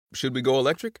Should we go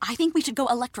electric? I think we should go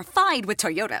electrified with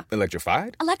Toyota.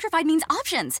 Electrified? Electrified means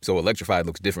options. So electrified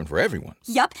looks different for everyone.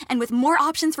 Yup, and with more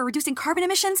options for reducing carbon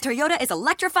emissions, Toyota is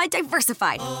electrified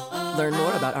diversified. Learn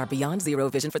more about our Beyond Zero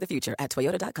vision for the future at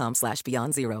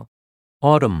toyota.com/Beyond Zero.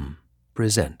 Autumn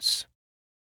presents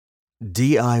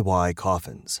DIY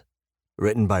Coffins,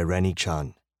 written by Rene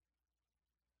Chun.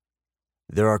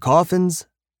 There are coffins,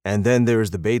 and then there is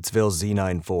the Batesville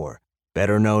Z94,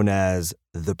 better known as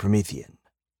the Promethean.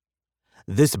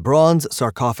 This bronze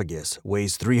sarcophagus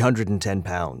weighs 310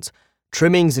 pounds.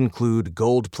 Trimmings include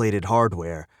gold-plated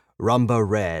hardware, rumba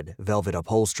red velvet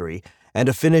upholstery, and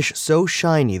a finish so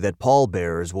shiny that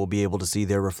pallbearers will be able to see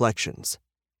their reflections.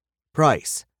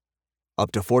 Price: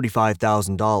 up to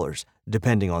 $45,000,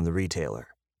 depending on the retailer.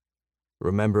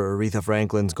 Remember Aretha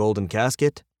Franklin's golden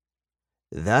casket?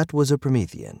 That was a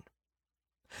Promethean.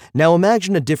 Now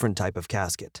imagine a different type of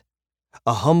casket.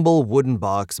 A humble wooden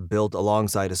box built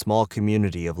alongside a small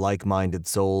community of like-minded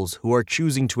souls who are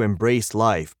choosing to embrace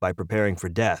life by preparing for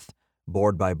death,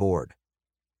 board by board.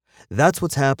 That's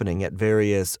what's happening at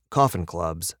various coffin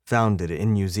clubs founded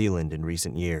in New Zealand in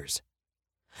recent years.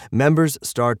 Members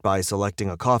start by selecting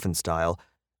a coffin style.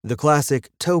 The classic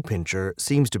toe pincher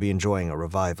seems to be enjoying a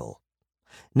revival.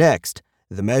 Next,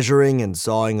 the measuring and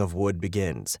sawing of wood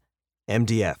begins.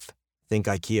 MDF, think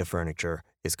IKEA furniture,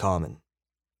 is common.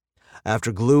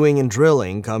 After gluing and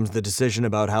drilling comes the decision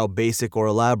about how basic or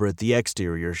elaborate the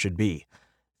exterior should be.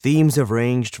 Themes have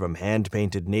ranged from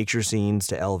hand-painted nature scenes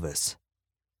to Elvis.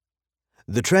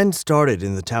 The trend started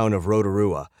in the town of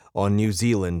Rotorua on New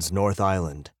Zealand's North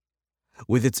Island.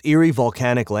 With its eerie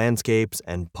volcanic landscapes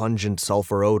and pungent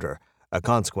sulfur odor, a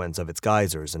consequence of its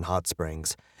geysers and hot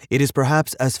springs, it is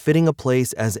perhaps as fitting a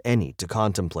place as any to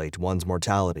contemplate one's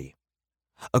mortality.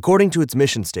 According to its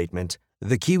mission statement,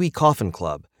 the Kiwi Coffin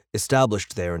Club,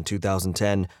 established there in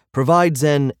 2010, provides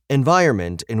an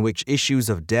environment in which issues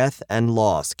of death and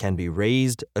loss can be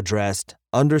raised, addressed,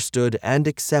 understood, and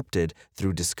accepted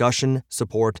through discussion,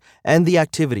 support, and the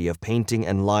activity of painting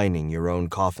and lining your own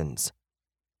coffins.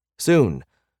 Soon,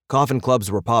 coffin clubs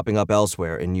were popping up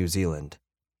elsewhere in New Zealand.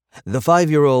 The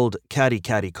 5-year-old Caddy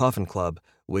Caddy Coffin Club,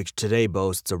 which today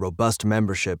boasts a robust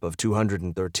membership of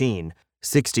 213,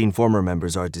 16 former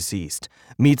members are deceased,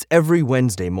 meets every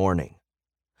Wednesday morning.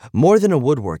 More than a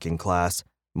woodworking class,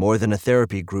 more than a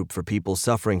therapy group for people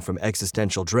suffering from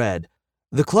existential dread,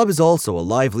 the club is also a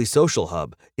lively social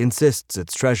hub, insists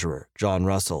its treasurer, John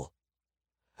Russell.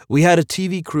 We had a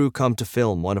TV crew come to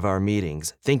film one of our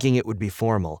meetings, thinking it would be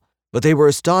formal, but they were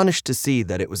astonished to see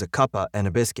that it was a cuppa and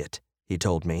a biscuit, he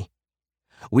told me.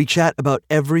 We chat about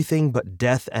everything but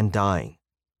death and dying.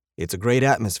 It's a great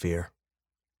atmosphere.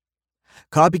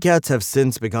 Copycats have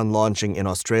since begun launching in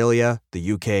Australia,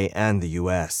 the UK, and the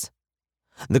US.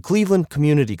 The Cleveland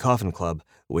Community Coffin Club,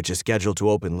 which is scheduled to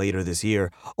open later this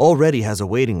year, already has a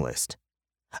waiting list.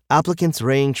 Applicants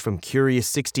range from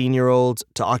curious 16-year-olds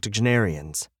to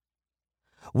octogenarians.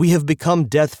 We have become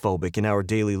death-phobic in our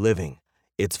daily living,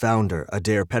 its founder,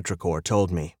 Adair Petrichor,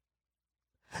 told me.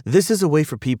 This is a way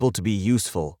for people to be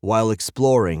useful while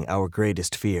exploring our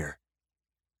greatest fear.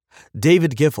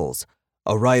 David Giffels,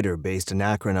 a writer based in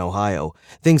Akron, Ohio,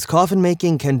 thinks coffin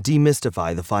making can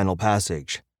demystify the final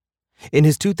passage. In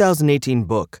his 2018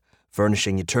 book,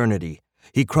 Furnishing Eternity,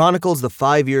 he chronicles the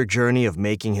 5-year journey of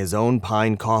making his own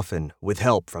pine coffin with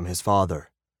help from his father.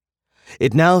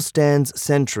 It now stands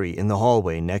sentry in the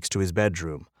hallway next to his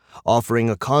bedroom, offering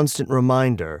a constant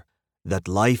reminder that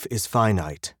life is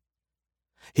finite.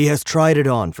 He has tried it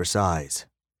on for size.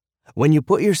 When you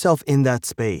put yourself in that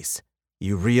space,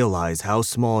 you realize how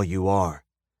small you are,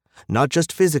 not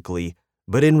just physically,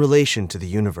 but in relation to the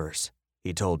universe,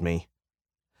 he told me.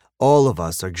 All of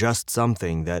us are just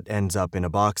something that ends up in a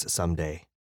box someday.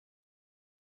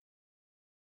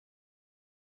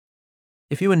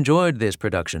 If you enjoyed this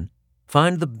production,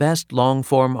 find the best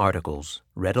long-form articles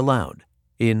read aloud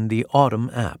in the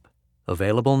Autumn app,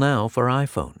 available now for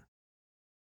iPhone.